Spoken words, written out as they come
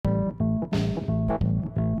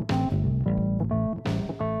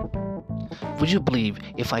Would you believe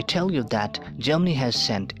if I tell you that Germany has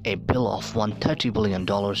sent a bill of $130 billion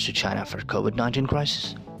to China for COVID-19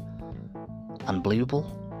 crisis? Unbelievable?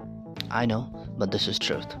 I know, but this is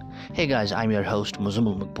truth. Hey guys, I'm your host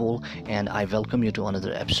Muzammil Maqbool, and I welcome you to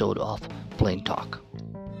another episode of Plain Talk.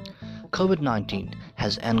 COVID-19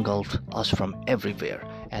 has engulfed us from everywhere,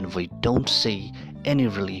 and we don't see any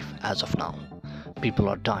relief as of now. People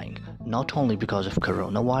are dying, not only because of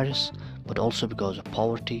coronavirus, but also because of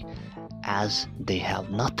poverty, as they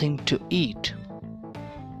have nothing to eat.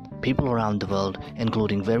 People around the world,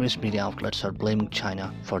 including various media outlets, are blaming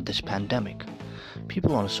China for this pandemic.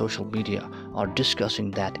 People on social media are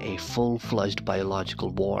discussing that a full-fledged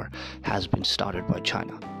biological war has been started by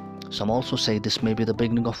China. Some also say this may be the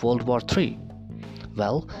beginning of World War III.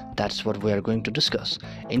 Well, that's what we are going to discuss.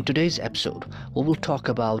 In today's episode, we will talk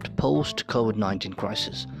about post-COVID-19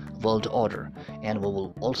 crisis, world order, and we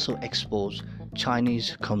will also expose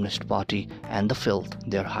Chinese Communist Party and the filth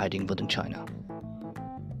they're hiding within China.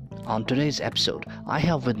 On today's episode, I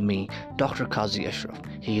have with me Dr. Qazi.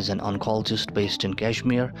 He is an oncologist based in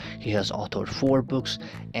Kashmir. He has authored 4 books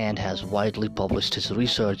and has widely published his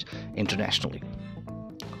research internationally.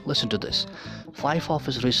 Listen to this. 5 of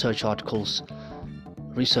his research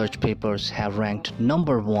papers have ranked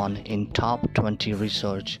number 1 in top 20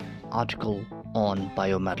 research article on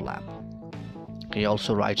BioMedLab. He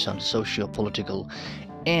also writes on socio-political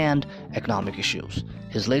and economic issues.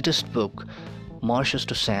 His latest book, Marches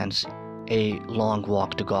to Sands, A Long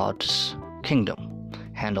Walk to God's Kingdom,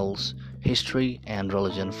 handles history and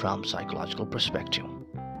religion from psychological perspective.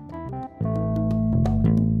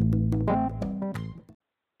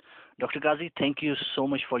 Dr. Qazi, thank you so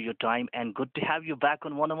much for your time and good to have you back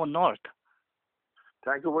on 101 North.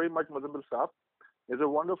 Thank you very much, Muzammil Saab. It's a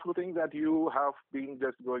wonderful thing that you have been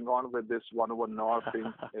just going on with this 101 North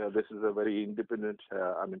thing. This is a very independent,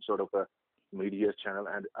 sort of a media channel,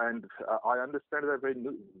 and I understand that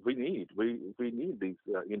we need these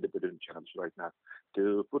independent channels right now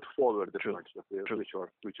to put forward the points of view,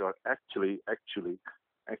 which are actually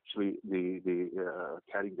the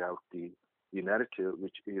carrying out the narrative,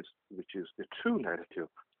 which is the true narrative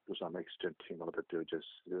to some extent, in order to just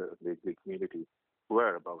make the community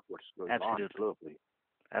aware about what's going on globally.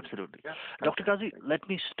 Absolutely. Yeah. Dr. Qazi, let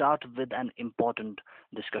me start with an important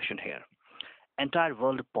discussion here. Entire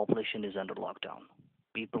world population is under lockdown.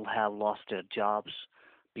 People have lost their jobs.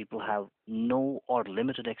 People have no or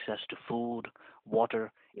limited access to food, water,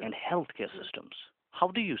 and healthcare systems. How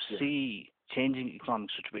do you see changing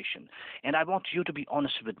economic situation? And I want you to be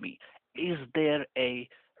honest with me. Is there a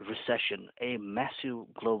recession, a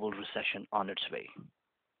massive global recession on its way?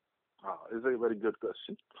 It's a very good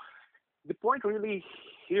question. The point really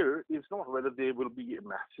here is not whether there will be a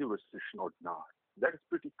massive recession or not. That is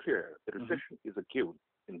pretty clear. The recession is a given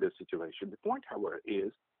in this situation. The point, however,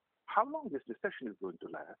 is how long this recession is going to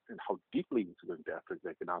last and how deeply it's going to affect the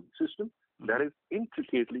economic system that is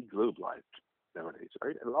intricately globalized nowadays,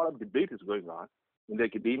 right? And a lot of debate is going on in the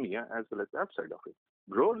academia as well as outside of it.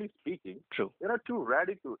 Broadly speaking, there are 2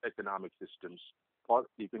 radical economic systems, or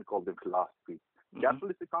you can call them philosophies,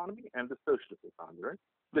 capitalist economy and the socialist economy, right?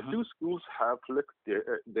 The 2 schools have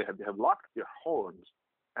locked their horns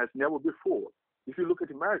as never before. If you look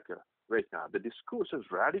at America right now, the discourse has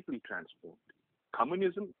radically transformed.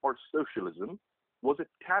 Communism or socialism was a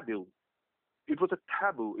taboo. It was a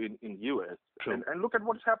taboo in U.S. And look at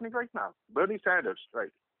what's happening right now. Bernie Sanders, right?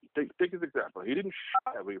 Take his example. He didn't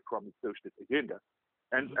shy away from his socialist agenda.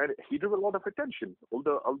 And he drew a lot of attention,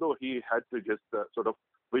 although he had to just sort of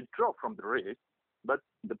withdraw from the race. But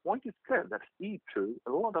the point is clear that he drew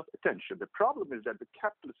a lot of attention. The problem is that the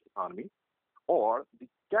capitalist economy or the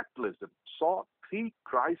capitalism saw 3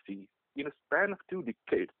 crises in a span of 2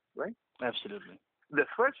 decades, right? Absolutely. The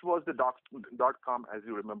first was the dot-com, as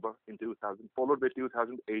you remember, in 2000, followed by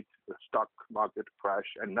 2008, the stock market crash,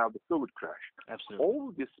 and now the COVID crash. Absolutely.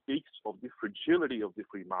 All this speaks of the fragility of the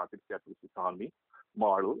free market capitalist economy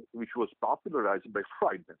model, which was popularized by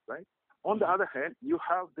Friedman, right? On the other hand, you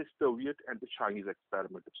have the Soviet and the Chinese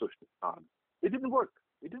experiment of socialist economy. It didn't work.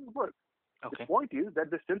 Okay. The point is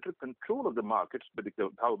that the central control of the markets by the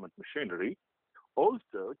government machinery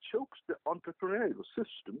also chokes the entrepreneurial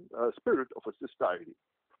spirit of a society.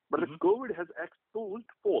 But the COVID has exposed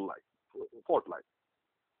fault lines,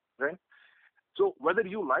 right? So whether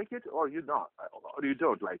you like it or you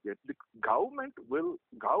don't like it, the governments will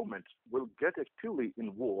get actively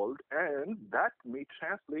involved, and that may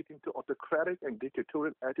translate into autocratic and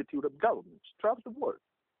dictatorial attitude of governments throughout the world.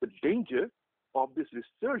 The danger of this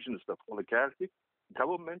resurgence of oligarchic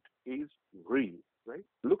government is real, right?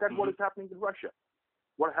 Look at what is happening in Russia.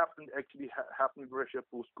 What happened in Russia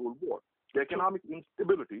post-Cold War? The economic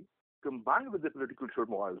instability combined with the political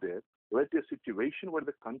turmoil there led to a situation where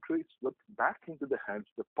the country slipped back into the hands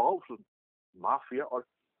of the powerful mafia or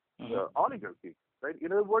oligarchy. Right?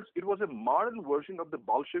 In other words, it was a modern version of the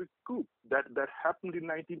Bolshevik coup that happened in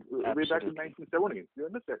way back in 1970. You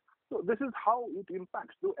understand? So this is how it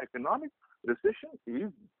impacts. So economic recession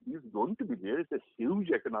is going to be there. It's a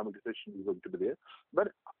huge economic recession is going to be there. But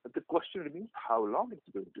the question remains how long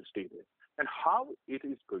it's going to stay there and how it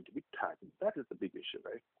is going to be tackled. That is the big issue,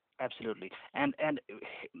 right? Absolutely. And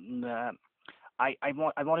I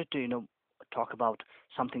wanted to talk about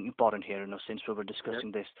something important here. Since we were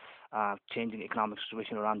discussing this changing economic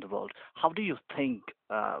situation around the world, how do you think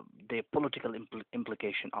the political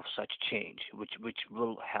implication of such change, which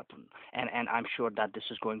will happen? And I'm sure that this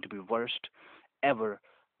is going to be worst ever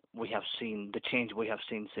we have seen, the change we have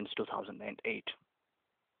seen since 2008.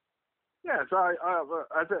 Yeah, so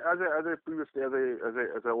as I previously,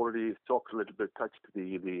 as I already talked a little bit, touched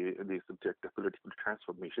the subject of political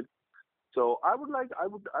transformation. So I would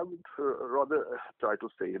rather try to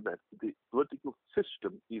say that the political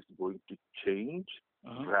system is going to change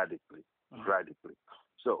radically.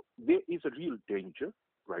 So there is a real danger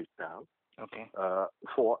right now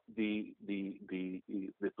for the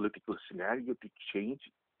political scenario to change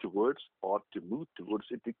towards or to move towards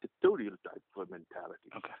a dictatorial type of mentality.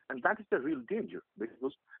 And that is the real danger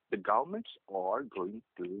because the governments are going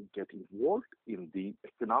to get involved in the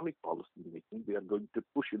economic policy making. They are going to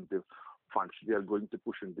push in the funds. They are going to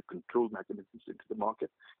push in the control mechanisms into the market,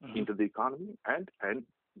 into the economy, and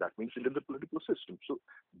that means into the political system. So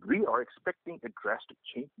we are expecting a drastic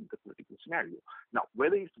change in the political scenario. Now,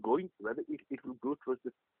 whether it will go towards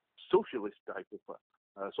the socialist type of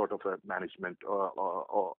sort of a management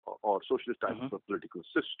or socialist type of a political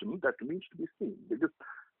system, that remains to be seen because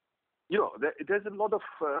there's a lot of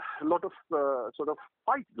sort of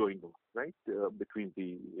fight going on, right, between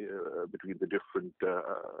the different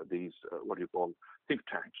these what do you call think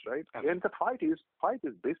tanks, right? And the fight is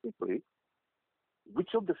basically which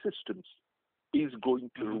of the systems is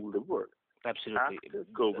going to rule the world. Absolutely,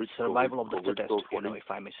 COVID, survival of the fittest,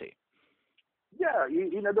 if I may say. Yeah,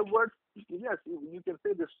 in other words, yes, you can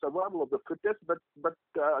say the survival of the fittest, but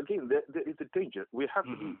again, there is a danger. We have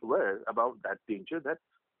to be aware about that danger. That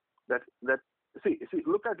see,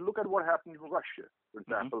 look at what happened in Russia, for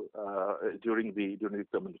example, during the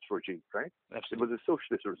communist regime, right? Absolutely. It was a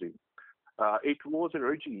socialist regime. It was a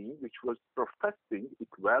regime which was professing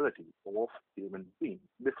equality of human beings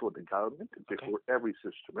before the government, before every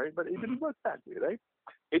system, right? But it didn't work that way, right?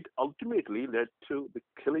 It ultimately led to the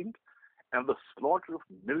killing and the slaughter of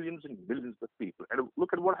millions and millions of people. And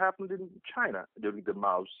look at what happened in China during the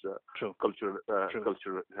Mao's cultural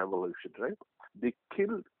revolution, right? They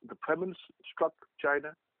killed, the famine struck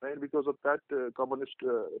China, right, because of that communist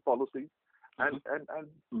policy. And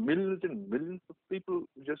millions and millions of people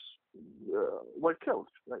just were killed,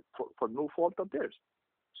 right, for no fault of theirs.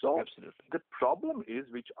 So the problem is,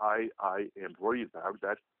 which I am worried about,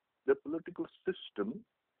 that the political system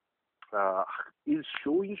is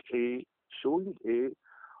showing a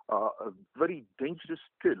very dangerous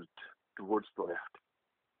tilt towards the left.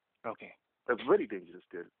 Okay. A very dangerous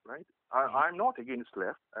tilt, right? I'm not against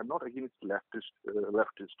left. I'm not against leftist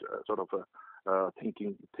sort of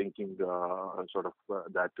thinking sort of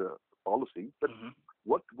that policy. But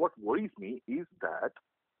what worries me is that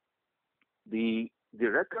the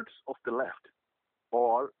records of the left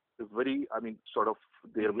are very, sort of,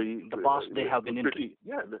 they're very the past they have been pretty,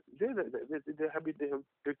 they have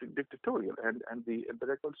been dictatorial, and the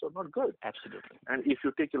records are not good. Absolutely. And if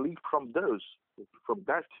you take a leap from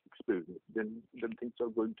that experience, then things are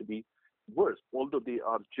going to be worse. Although they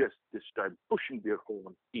are just this time pushing their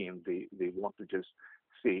horn in, they want to just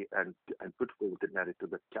say and put forward the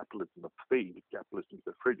narrative that capitalism is failed, capitalism is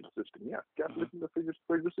a fragile system. Yeah, capitalism is a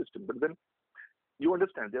fragile system, but then you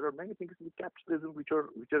understand there are many things in capitalism which are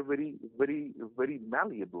very, very, very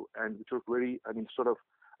malleable and which are very, sort of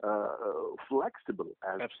flexible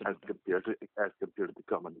as compared to the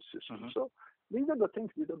communist system. So these are the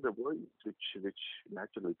things, these are the worries which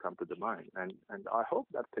naturally come to the mind, and I hope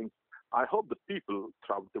the people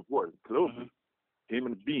throughout the world globally,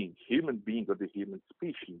 human beings or the human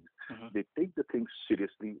species, they take the things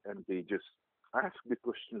seriously and they just ask the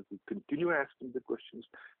questions. They continue asking the questions.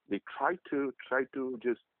 They try to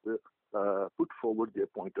just put forward their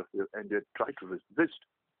point of view, and they try to resist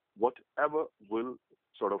whatever will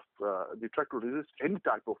sort of. They try to resist any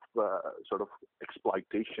type of sort of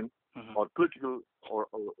exploitation or political or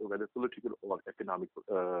whether political or economic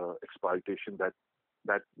exploitation that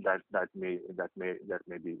that may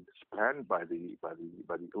be spanned by the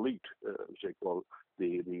elite, which I call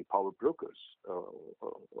the power brokers.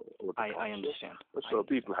 I understand. So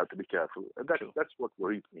people have to be careful, and that's what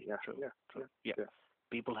worries me. Yeah, True. yeah, True. yeah, Yeah.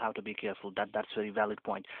 People have to be careful. That's a very valid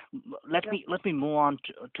point. Let me move on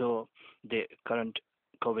to the current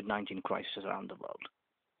COVID-19 crisis around the world.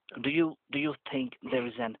 Do you think there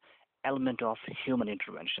is an element of human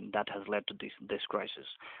intervention that has led to this crisis?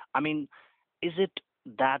 I mean, is it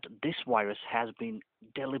that this virus has been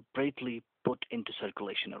deliberately put into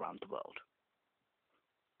circulation around the world?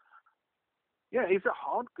 Yeah, it's a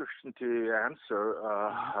hard question to answer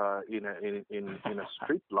in a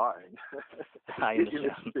straight line. I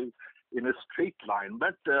understand. in a straight line,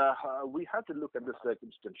 but we have to look at the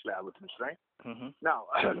circumstantial evidence, right? Mm-hmm. Now,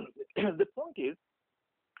 the point is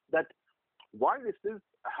that viruses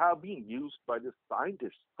have been used by the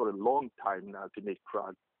scientists for a long time now to make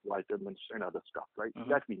drugs, vitamins, and other stuff, right? Mm-hmm.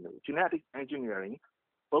 That we know. Genetic engineering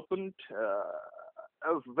opened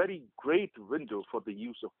a very great window for the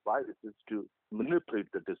use of viruses to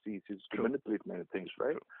manipulate the diseases, to manipulate many things,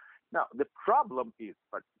 right? True. Now, the problem is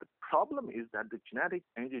that the genetic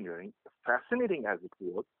engineering, fascinating as it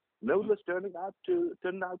was, nevertheless turned out to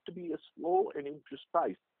be a slow and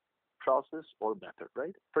imprecise process or method,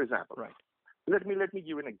 right? For example, Right. Let me give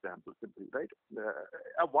you an example simply, right?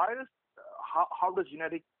 A virus, how does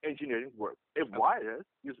genetic engineering work? A virus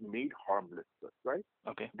is made harmless, right?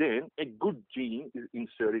 Okay. Then a good gene is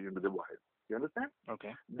inserted into the virus. You understand?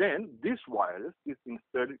 Okay. Then this virus is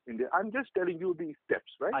inserted in the. I'm just telling you these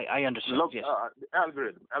steps, right? I understand. Yes.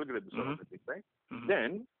 Algorithm sort Mm-hmm. of a thing, right? Mm-hmm.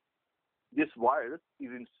 Then this virus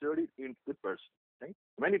is inserted into the person, right?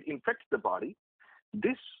 When it infects the body,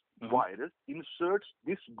 this virus inserts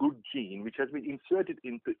this good gene, which has been inserted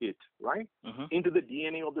into it, right? Into the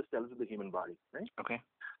DNA of the cells of the human body, right? Okay.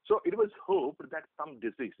 So it was hoped that some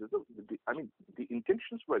diseases, the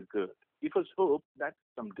intentions were good. It was hoped that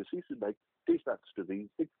some diseases like Tay-Sachs disease,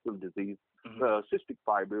 sickle cell disease, cystic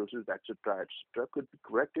fibrosis, etc., could be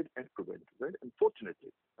corrected and prevented, right?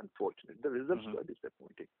 Unfortunately, the results were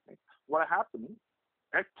disappointing. Right? What happened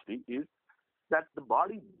actually is that the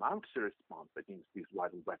body mounts a response against these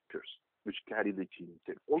viral vectors, which carry the genes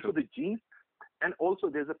in. Also, the genes, and also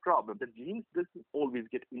there's a problem. The genes doesn't always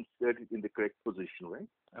get inserted in the correct position, right?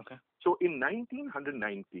 Okay. So in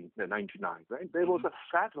 1999, right, there was a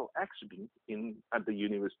fatal accident at the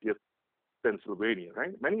University of Pennsylvania,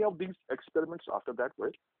 right? Many of these experiments after that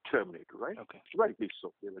were terminated, right? Okay. Rightly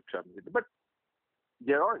so, they were terminated. But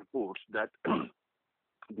there are reports that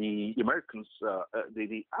the Americans,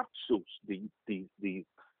 they outsourced these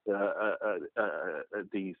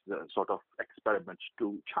sort of experiments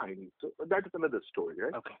to Chinese. So that is another story,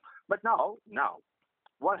 right? Okay. But now,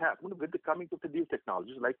 what happened with the coming of the new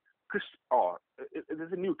technologies like CRISPR?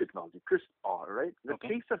 There's a new technology, CRISPR, right? The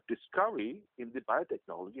pace of discovery in the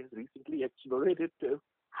biotechnology has recently accelerated to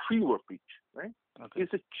fever pitch, right? Okay.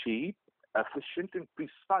 It's a cheap, efficient, and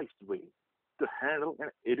precise way to handle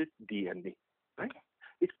and edit DNA, right? Okay.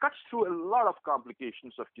 It cuts through a lot of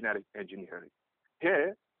complications of genetic engineering.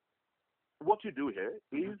 Here, what you do here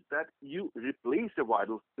is that you replace a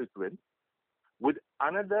viral sequence with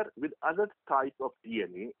other type of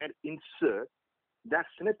DNA and insert that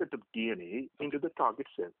snippet of DNA into the target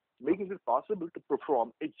cell, making it possible to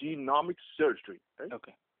perform a genomic surgery. Right?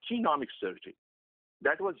 Okay. Genomic surgery.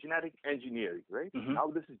 That was genetic engineering, right? Now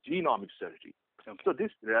this is genomic surgery. Okay. So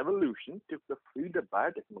this revolution took the field of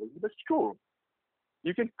biotechnology by storm.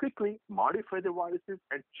 You can quickly modify the viruses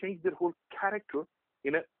and change their whole character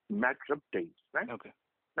in a matter of days, right? Okay.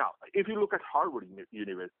 Now, if you look at Harvard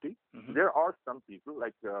University, there are some people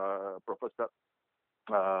like Professor,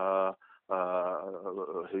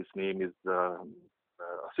 his name is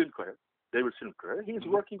Sinclair, David Sinclair. He's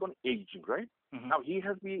working on aging, right? Now, he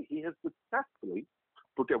has successfully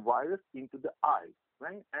put a virus into the eye,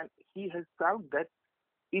 right? And he has found that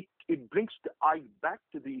it brings the eye back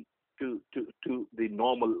to the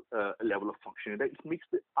normal level of function. It makes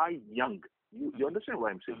the eye young. You understand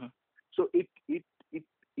what I'm saying? So it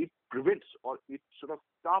prevents or it sort of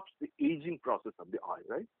stops the aging process of the eye,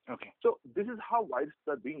 right? Okay. So this is how viruses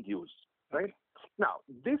are being used, right? Okay. Now,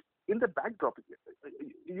 this in the backdrop,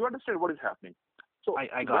 you understand what is happening. So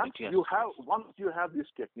I got it. Yes. Once you have this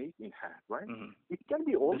technique in hand, right? It can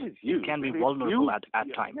be always used. It can be vulnerable at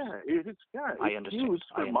times. I understand. Used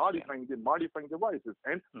for modifying the viruses,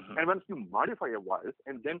 and once you modify a virus,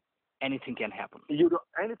 and then anything can happen.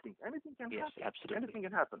 Anything can happen. Yes, absolutely. Anything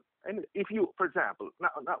can happen. And if you, for example,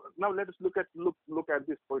 now let us look at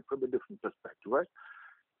this point from a different perspective, right?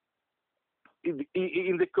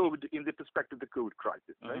 in the COVID, in the perspective of the COVID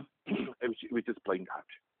crisis, right, which is playing out.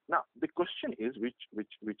 Now, the question is, which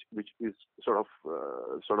is sort of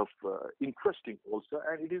interesting also,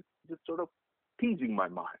 and it is just sort of teasing my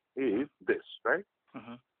mind, is this, right?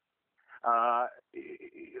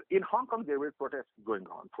 In Hong Kong, there were protests going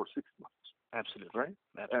on for 6 months. Absolutely. Right.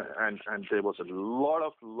 Absolutely. And there was a lot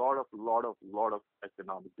of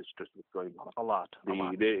economic distress was going on. A lot.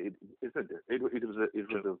 Isn't it? It was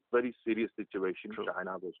a very serious situation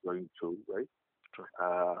China was going through, right? True.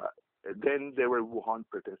 Then there were Wuhan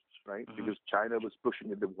protests, right? Because China was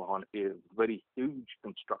pushing in the Wuhan a very huge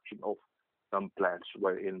construction of some plants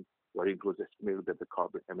wherein it was estimated that the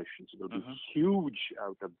carbon emissions will be huge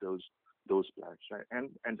out of those plants, right?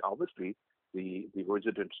 And obviously the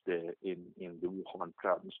residents there in the Wuhan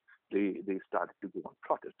province, they started to go on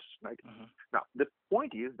protests, right? Now the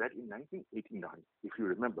point is that in 1989, if you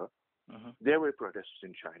remember, there were protests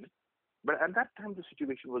in China. But at that time, the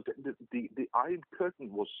situation was that the Iron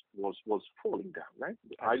Curtain was falling down, right?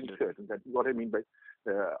 The Iron Curtain. That what I mean by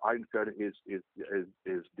Iron Curtain is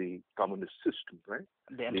the communist system, right?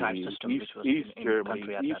 The entire system, which was East in Germany. the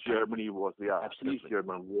country at East that time. Germany was East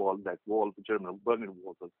German wall. That wall, the German Berlin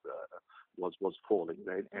Wall was falling,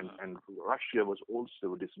 right? And Russia was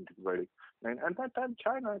also disintegrating. And at that time,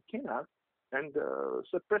 China came out and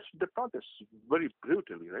suppressed the protests very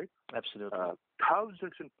brutally, right? Absolutely.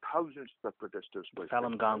 Thousands and thousands of protesters were killed.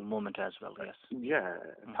 Falun Gong movement as well, yes. Yeah,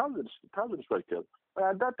 thousands were killed.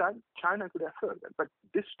 At that time, China could afford that, but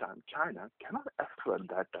this time, China cannot afford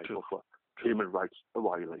that type of human rights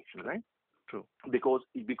violation, right? True. Because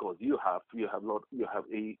you have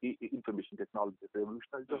a information technology that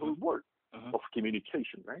revolutionized the whole world of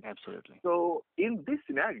communication, right? Absolutely. So in this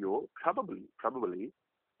scenario, probably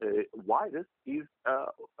virus is a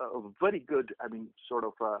very good, sort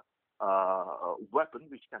of a weapon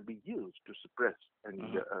which can be used to suppress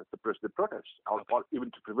suppress the protests, or even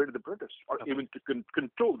to prevent the protests, or even to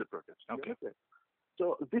control the protests. Okay.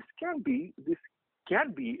 So this can be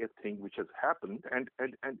a thing which has happened, and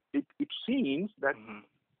it seems that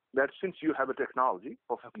that since you have a technology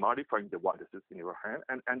of modifying the viruses in your hand,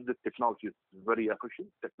 and the technology is very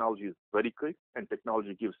efficient, technology is very quick, and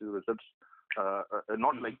technology gives you results.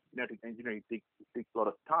 Not like genetic engineering takes a lot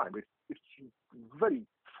of time. It's very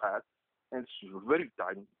fast and it's very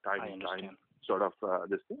time sort of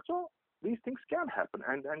this thing. So these things can happen,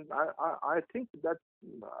 and I think that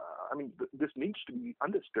this needs to be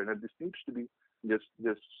understood, and this needs to be this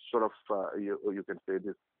sort of you can say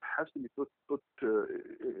this has to be put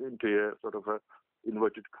into a sort of a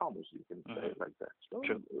inverted commas, you can say it like that. So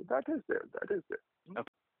that is there.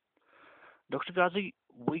 Okay. Dr. Qazi,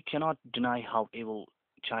 we cannot deny how evil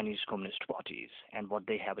Chinese Communist Party is and what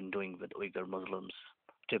they have been doing with Uyghur Muslims,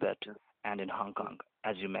 Tibet, and in Hong Kong,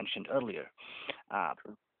 as you mentioned earlier. I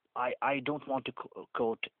don't want to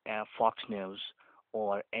quote Fox News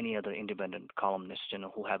or any other independent columnist,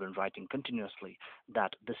 who have been writing continuously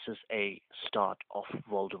that this is a start of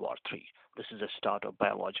World War III. This is a start of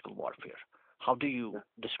biological warfare. How do you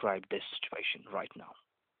describe this situation right now?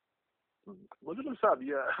 Well, Saab,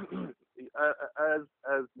 as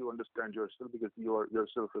you understand yourself, because you are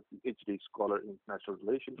yourself a PhD scholar in international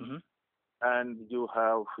relations, and you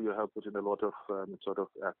have put in a lot of sort of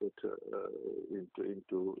effort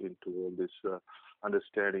into all this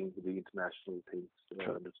understanding the international things,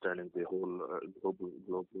 understanding the whole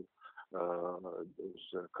global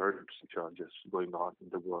those currents which are just going on in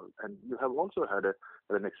the world, and you have also had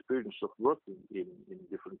an experience of working in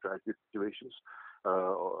different crisis situations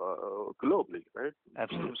globally, right?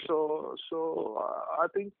 Absolutely. So I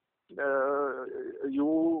think the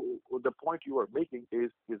point you are making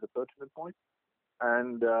is a pertinent point,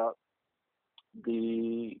 and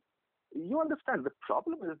you understand the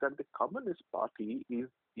problem is that the Communist Party is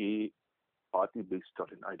a party based on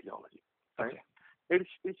an ideology, right? Okay.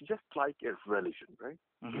 It's just like a religion, right?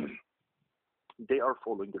 They are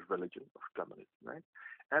following the religion of communism, right?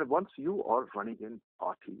 And once you are running a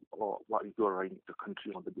party or you are running the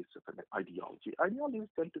country on the basis of an ideologies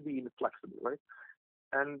tend to be inflexible, right?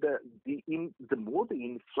 And the more the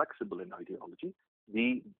inflexible in ideology,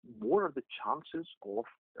 the more are the chances of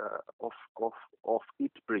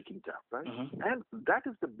it breaking down, right? And that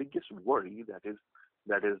is the biggest worry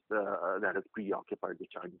that has preoccupied the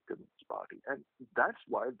Chinese Communist Party, and that's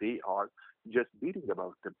why they are just beating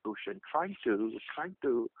about the bush and trying to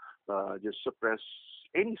just suppress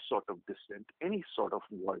any sort of dissent, any sort of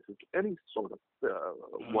voices, any sort of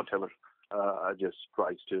whatever just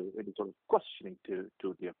tries to any sort of questioning to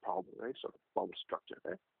their power, right? Sort of power structure,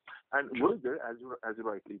 right? And Wilger, as you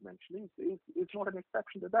rightly mentioned, is not an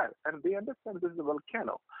exception to that. And they understand this is a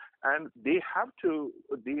volcano, and they have to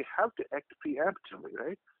act preemptively,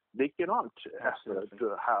 right? They cannot afford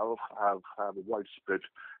to have a widespread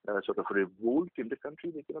sort of revolt in the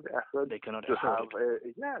country. They cannot afford They cannot to afford have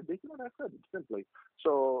it. they cannot afford it simply.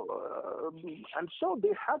 So and so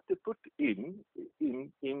they have to put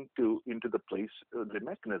into the place the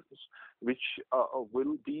mechanisms which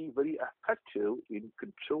will be very effective in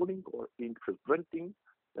controlling or in preventing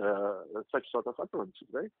such sort of occurrences,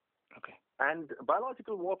 right? Okay. And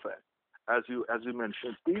biological warfare, as you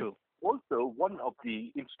mentioned, is Cool. also one of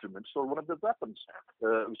the instruments or one of the weapons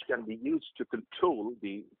which can be used to control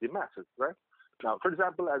the masses, right? Now, for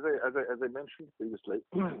example, as I mentioned previously,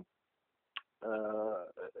 in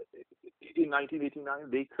 1989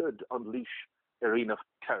 they could unleash a reign of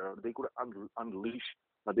terror. They could unleash.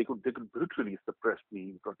 They could brutally suppress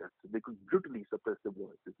the protests. They could brutally suppress the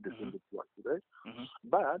voices, dissenting voices, right? Mm-hmm.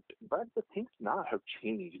 But the things now have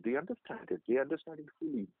changed. They understand it. They understand it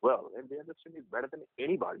fully well, and they understand it better than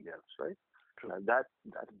anybody else, right? That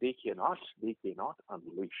they cannot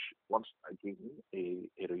unleash once again a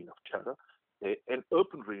reign of terror, an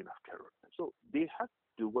open reign of terror. So they have to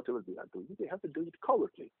do whatever they are doing. They have to do it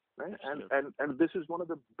covertly, right? And this is one of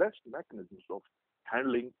the best mechanisms of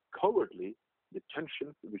handling covertly the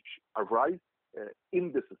tensions which arise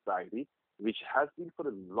in the society, which has been for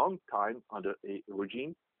a long time under a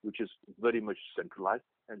regime which is very much centralized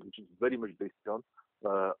and which is very much based on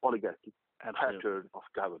oligarchy pattern of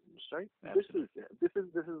governance, right? Absolutely. This is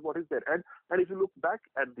what is there. And if you look back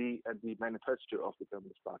at the manifesto of the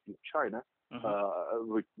Communist Party of China,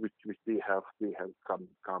 which they have come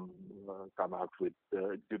out with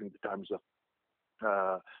during the times of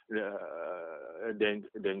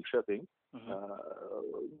Deng Xiaoping,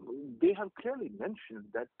 they have clearly mentioned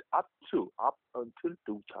that up until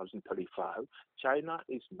 2035, China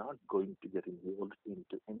is not going to get involved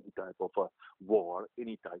into any type of a war,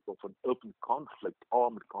 any type of an open conflict,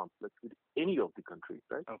 armed conflict with any of the countries,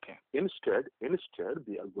 right? Okay. Instead,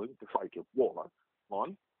 they are going to fight a war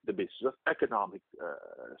on the basis of economic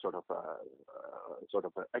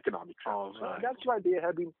economic terms. Right. That's why they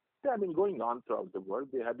have been going on throughout the world.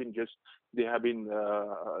 They have been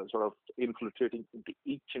sort of infiltrating into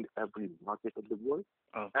each and every market of the world.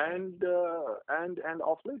 Okay. And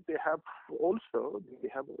of late they have also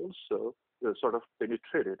sort of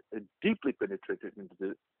deeply penetrated into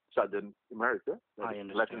the Southern America,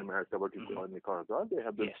 Latin America, what you call Nicaragua. They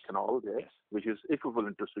have this canal there, which is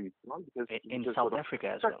equivalent to Suez Canal. In South Africa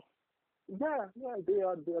as well. Yeah, they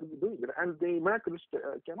are doing it, and the Americans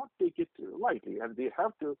cannot take it lightly, and they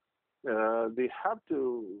have to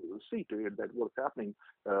see to it that what's happening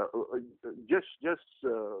just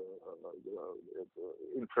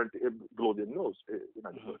in front, below their nose, in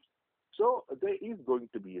other words. So there is going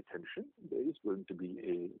to be a tension. There is going to be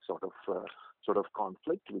a sort of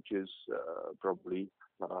conflict, which is probably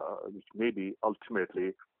which may be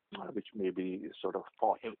ultimately sort of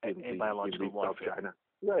fought in South China.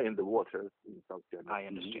 Yeah, in the water in South China. I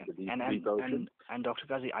understand. And Dr.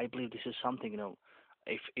 Qazi, I believe this is something,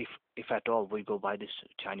 if at all we go by this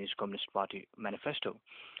Chinese Communist Party manifesto,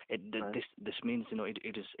 this means,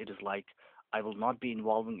 it is like, I will not be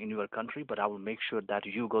involving in your country, but I will make sure that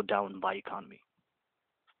you go down by economy.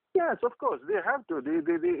 Yes, of course they have to. They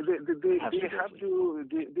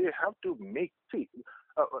have to make. See,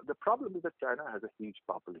 the problem is that China has a huge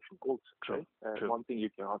population also. True. Right? True. One thing you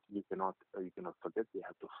cannot forget, they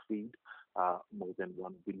have to feed more than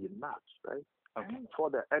 1 billion mouths, right? Okay. And for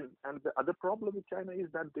that, and the other problem with China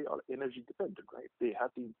is that they are energy dependent, right? They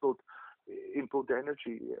have to import the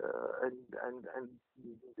energy and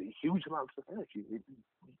huge amounts of energy.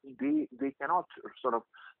 They cannot sort of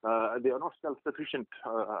they are not self-sufficient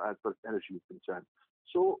as far as energy is concerned.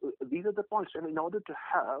 So these are the points. And in order to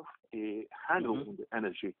have a handle on the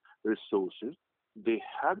energy resources, they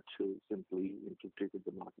have to simply infiltrate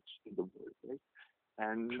the markets in the world, right?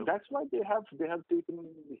 And that's why they have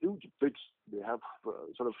taken huge bids. They have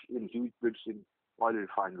sort of in huge bids in oil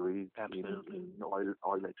refineries, in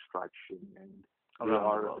oil extraction, and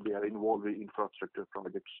they are involved in infrastructure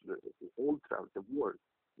projects all throughout the world.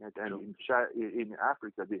 And in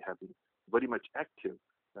Africa, they have been very much active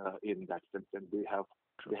in that sense, and they have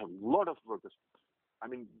a lot of workers. I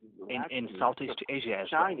mean, in Southeast Asia as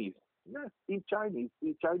Chinese, well. Yes, in Chinese,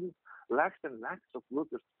 lakhs and lakhs of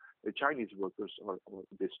workers. Chinese workers are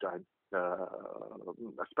this time,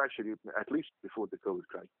 especially at least before the COVID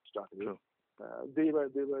crisis started. They were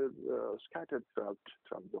scattered throughout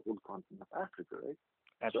the whole continent of Africa, right?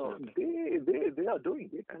 So Absolutely. they are doing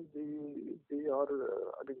it, and they are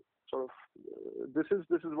I mean sort of this is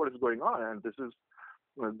what is going on, and this is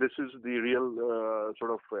the real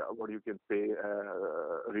sort of what you can say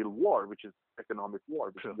real war, which is economic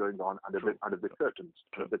war, which True. is going on True. under the curtains,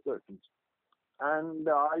 True. under the curtains. And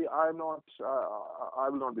I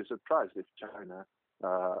will not be surprised if China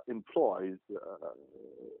employs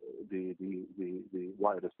the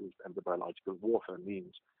viruses and the biological warfare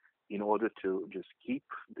means in order to just keep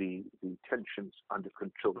the tensions under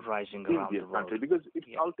control Rising in around their the world. country, because it's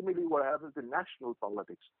Yeah. ultimately what happens in national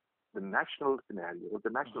politics, the national scenario, or the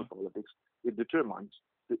national politics, it determines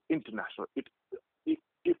the international. If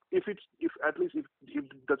at least if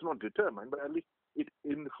it does not determine, but at least it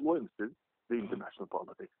influences the international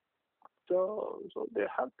politics. So they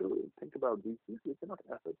have to think about these things. They cannot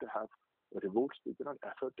afford to have revolts. They cannot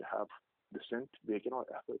afford to have dissent. They cannot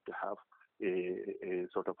afford to have a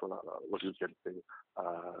sort of what you can say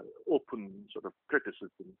open sort of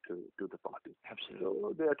criticism to the party. Absolutely.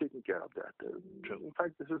 So they are taking care of that. True. In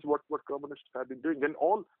fact, this is what communists have been doing. And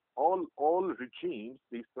all regimes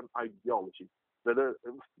based on ideology, whether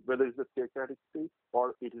it's a theocratic state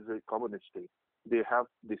or it is a communist state, they have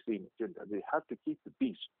the same agenda. They have to keep the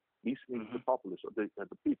peace. Peace means the populace or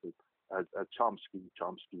the people, as Chomsky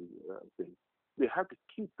says. They have to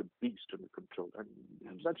keep the beast under control, and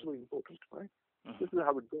that's very important, right? This is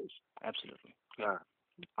how it goes. Absolutely. Yeah.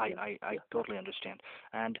 I totally understand.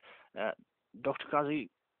 And Dr. Qazi,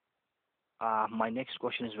 my next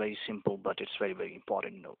question is very simple, but it's very, very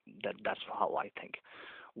important. You know, that's how I think.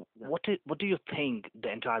 What do you think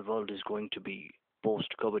the entire world is going to be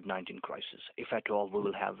post COVID-19 crisis, if at all we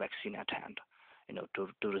will have vaccine at hand, you know,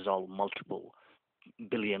 to resolve multiple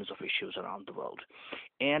billions of issues around the world?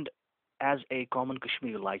 And as a common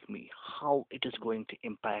Kashmiri like me, how it is going to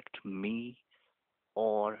impact me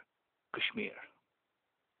or Kashmir?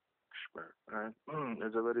 Right.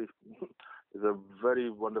 It's a very it's a very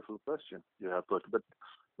wonderful question you have put, but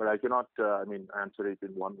I cannot answer it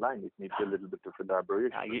in one line. It needs a little bit of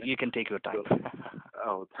elaboration. You can take your time.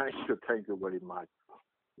 So, thank you very much.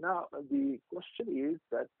 Now the question is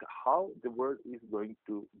that how the world is going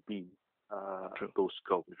to be post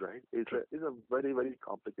COVID, right? It's a very, very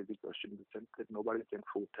complicated question in the sense that nobody can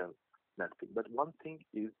foretell that thing. But one thing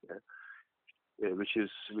is that which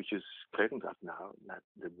is clearing up now, that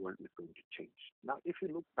the world is going to change. Now, if you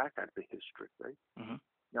look back at the history, right?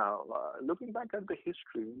 Now, looking back at the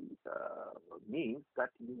history means that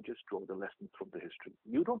you just draw the lessons from the history.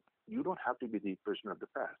 You don't have to be the prisoner of the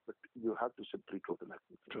past, but you have to simply draw the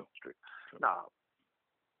lessons from history. Now,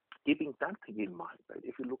 keeping that thing in mind, right?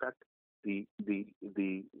 If you look at the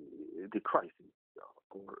crises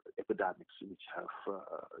or epidemics which have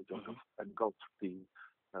engulfed the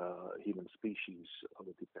human species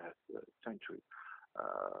over the past century.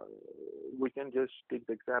 We can just take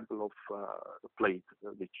the example of the plague,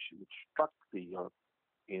 which struck the Europe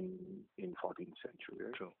in 14th century.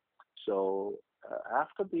 Right? True. So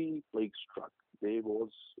after the plague struck, there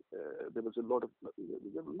was a lot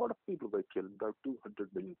of people were killed. About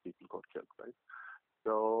 200 million people got killed. Right.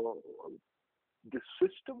 So the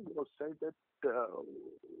system was said that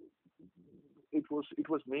it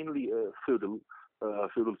was mainly a feudal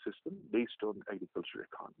system based on agricultural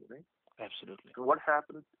economy, right? Absolutely. And what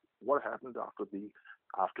happened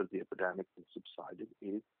after the epidemic subsided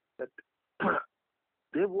is that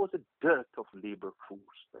there was a dearth of labor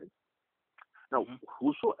force, right? Now,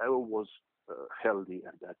 whosoever was healthy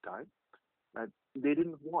at that time, they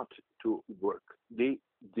didn't want to work. They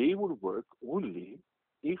would work only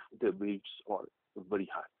if the wages are very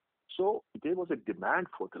high. So there was a demand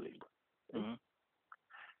for the labor. Right?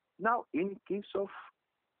 Now, in case of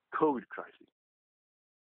COVID crisis,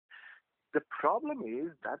 the problem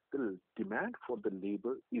is that the demand for the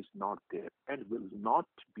labor is not there and will not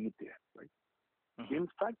be there, right? In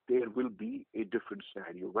fact, there will be a different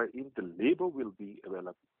scenario wherein the labor will be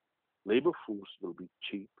available, labor force will be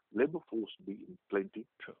cheap, labor force will be in plenty,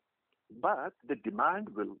 but the demand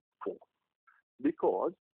will fall,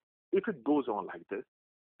 because if it goes on like this,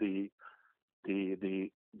 the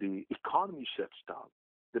economy shuts down,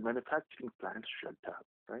 the manufacturing plants shut down,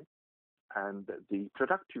 right? And the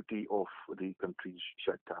productivity of the countries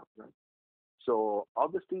shut down, right? So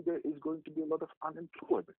obviously there is going to be a lot of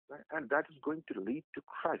unemployment, right? And that is going to lead to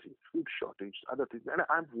crisis, food shortage, other things. And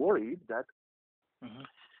I'm worried that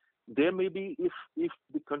there may be, if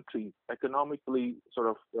the countries economically sort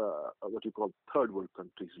of what you call third world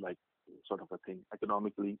countries, like sort of a thing,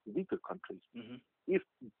 economically weaker countries, if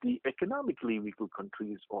the economically weaker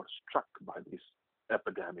countries are struck by this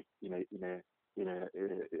epidemic in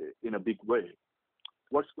a big way,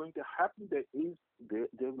 what's going to happen there is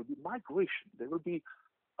there will be migration. There will be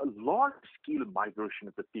a large-scale migration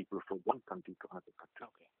of the people from one country to another country.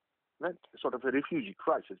 Okay. Right? Sort of a refugee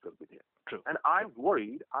crisis will be there. True. And I am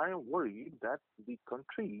worried that the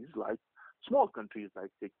countries like small countries like,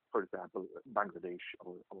 say, for example, Bangladesh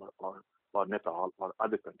or Nepal or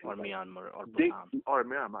other countries, Or like, Myanmar or Bhutan.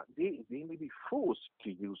 Myanmar, they may be forced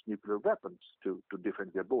to use nuclear weapons to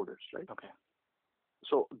defend their borders, right? Okay.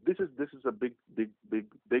 So this is a big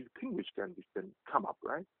thing which can come up,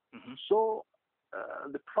 right? Mm-hmm. So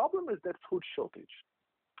the problem is that food shortage,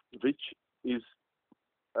 which is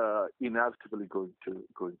inevitably going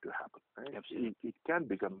to happen, right? Absolutely. It can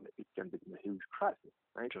become a huge crisis,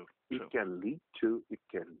 right? True. It can lead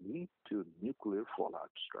to nuclear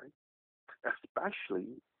fallouts, right?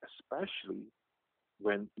 Especially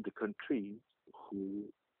when the countries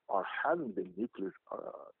who are having the nuclear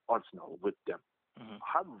arsenal with them, Mm-hmm.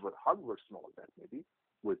 however small that may be,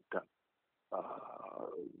 with them,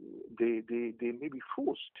 they may be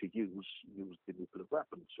forced to use the nuclear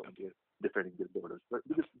weapons on their defending their borders, but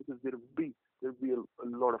because there will be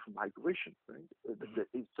a lot of migration, right? There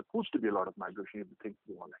is supposed to be a lot of migration if things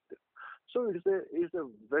go on like this. So it is a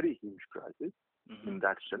very huge crisis in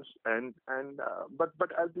that sense,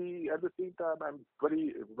 but at the same time, I'm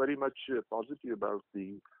very much positive about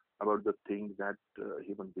the thing that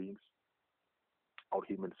human beings or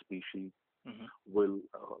human species will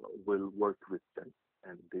work with them,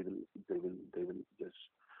 and they will just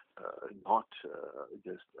not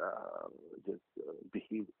just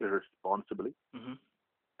behave irresponsibly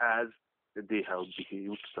as they have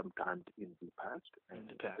behaved sometimes in the past. And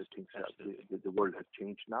the world has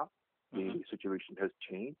changed now. The situation has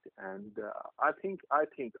changed, and I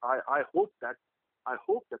hope that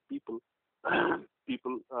people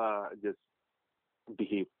just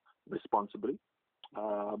behave responsibly.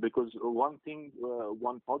 Because one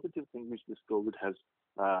positive thing which this COVID has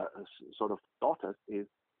sort of taught us is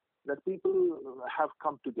that people have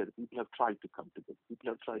come together. People have tried to come together.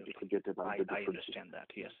 People have tried to forget about the differences. I understand that.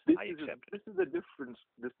 Yes, I accept. This is the difference.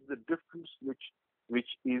 This is the difference which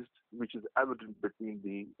is evident between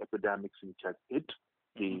the epidemics which have hit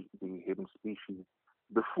the human species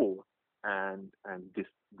before and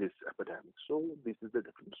this epidemic. So this is the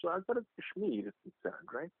difference. So as far as Kashmir is concerned,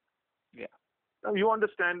 right? Yeah. Now you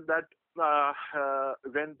understand that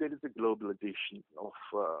when there is a globalization of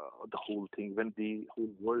the whole thing, when the whole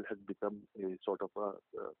world has become a sort of a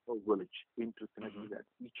village interconnected at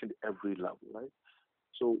each and every level, right?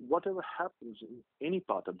 So whatever happens in any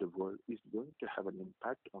part of the world is going to have an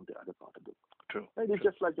impact on the other part of the world. True. Right? It's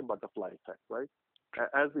just like a butterfly effect, right?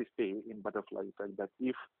 As they say in butterfly effect, that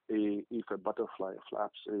if a butterfly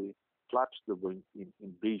flaps the wing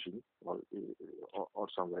in Beijing or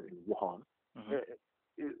somewhere in Wuhan,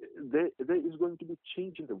 there is going to be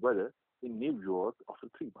change in the weather in New York after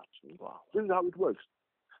 3 months. Wow. This is how it works.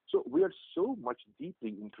 So we are so much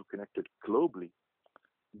deeply interconnected globally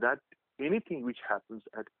that anything which happens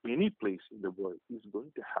at any place in the world is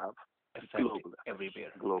going to have global effects,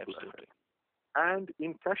 everywhere. Global Absolutely. effect. And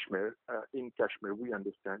in Kashmir, we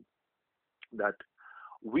understand that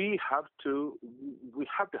we have to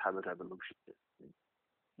have a revolution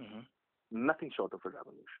here. Nothing short of a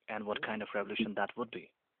revolution. And what kind of revolution that would be?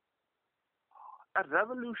 A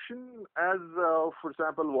revolution, as for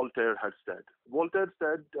example, Voltaire had said. Voltaire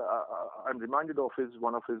said, I'm reminded of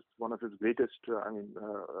one of his greatest,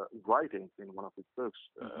 writings in one of his books.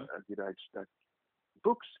 As he writes that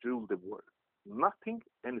books rule the world. Nothing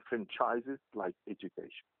enfranchises like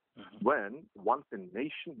education. When once a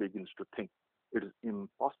nation begins to think, it is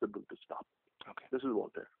impossible to stop it. Okay. This is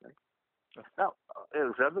Voltaire, right? Now,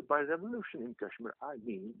 by revolution in Kashmir, I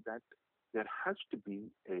mean that there has to be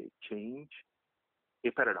a change,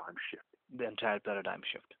 a paradigm shift. The entire paradigm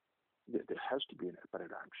shift. There has to be a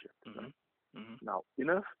paradigm shift. Right? Now,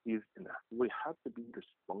 enough is enough. We have to be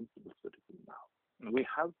responsible citizens now. We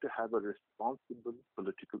have to have a responsible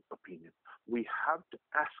political opinion. We have to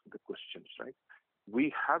ask the questions, right?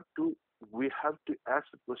 We have to ask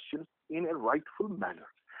the questions in a rightful manner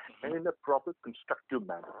and in a proper constructive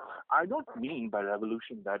manner. I don't mean by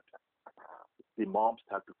revolution that the mobs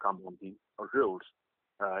have to come on the roads,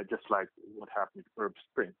 just like what happened at Arab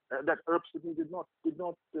Spring. That Arab Spring did not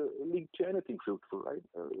lead to anything fruitful, right?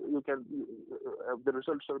 The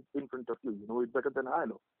results are in front of you. You know it better than I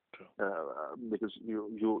know, because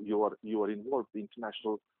you are involved in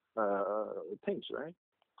international things, right?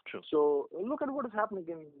 True. So look at what is happening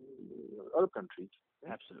in other countries.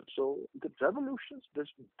 Absolutely. So the revolutions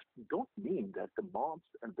don't mean that the mobs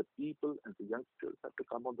and the people and the youngsters have to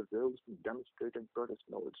come on the roads and demonstrate and protest.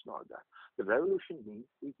 No, it's not that. The revolution means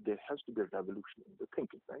there has to be a revolution in the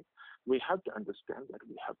thinking, right? We have to understand that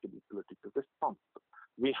we have to be politically responsible.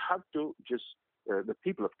 We have to just, the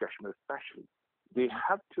people of Kashmir especially, they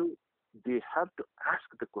have to ask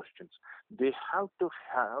the questions. They have to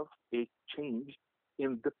have a change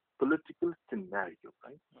in the political scenario,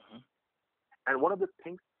 right? And one of the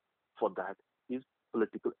things for that is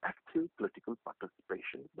active political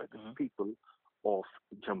participation by the people of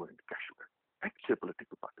Jammu and Kashmir. Active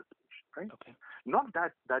political participation, right? Okay. Not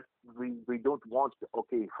that we don't want,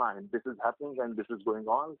 okay, fine, this is happening and this is going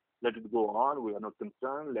on, let it go on, we are not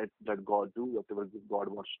concerned, let God do whatever God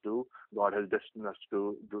wants to do. God has destined us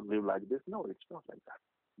to live like this. No, it's not like that.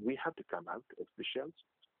 We have to come out as officials.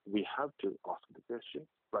 We have to ask the questions,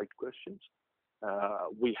 right questions.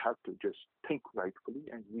 We have to just think rightfully,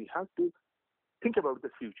 and we have to think about the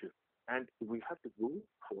future. And we have to go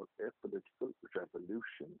for a political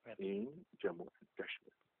revolution in Jammu and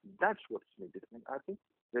Kashmir. That's what's needed. And I think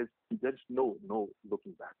there's no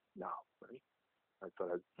looking back now, right? As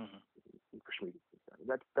far as Kashmir is concerned.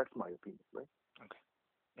 That's my opinion, right? Okay.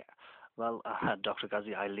 Yeah. Well, Dr.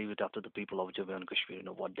 Qazi, I leave it up to the people of Jammu and Kashmir,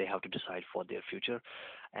 what they have to decide for their future.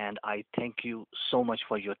 And I thank you so much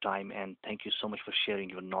for your time, and thank you so much for sharing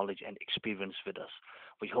your knowledge and experience with us.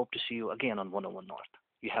 We hope to see you again on 101 North.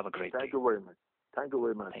 You have a great day. Thank you very much. Thank you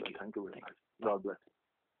very much. Thank you. Thank you very much. God bless you.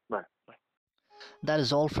 Bye. Bye. That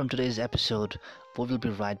is all from today's episode. We will be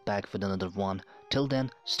right back with another one. Till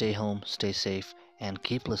then, stay home, stay safe, and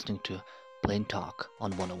keep listening to Plain Talk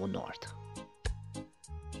on 101 North.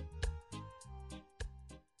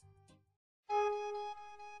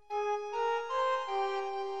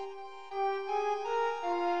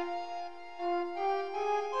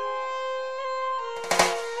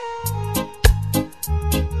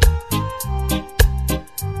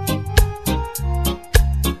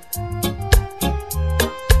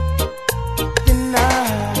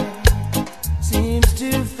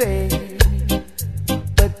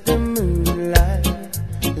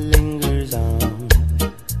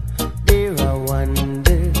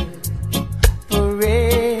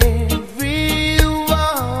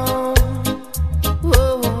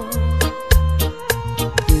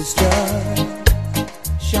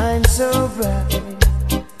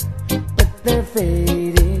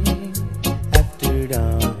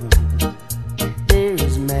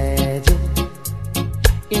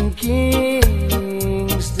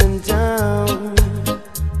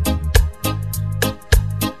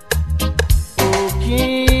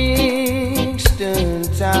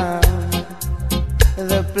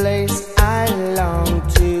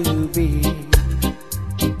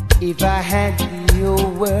 If I had your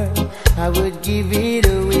word, I would give it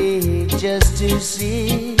away just to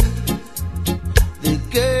see the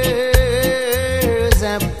girls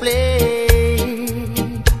I play.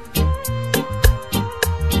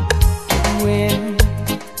 When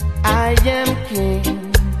I am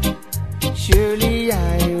king, surely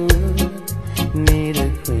I would need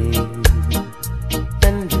a queen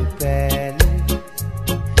and a palace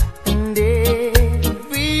and everything,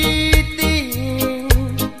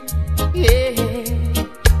 yeah.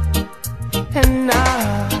 And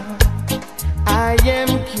now I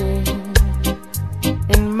am king,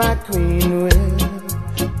 and my queen will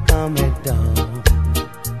come at dawn.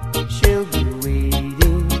 She'll be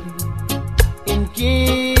waiting in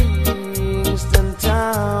Kingston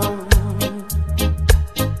town.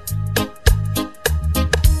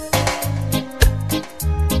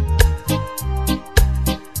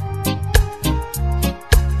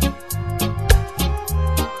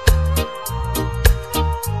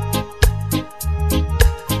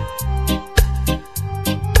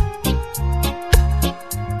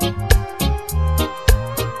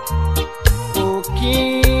 Oh,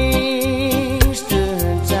 Kingston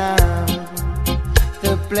town,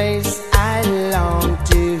 the place I long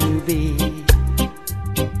to be.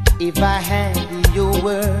 If I had your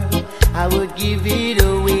word, I would give it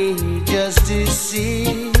away just to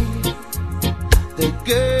see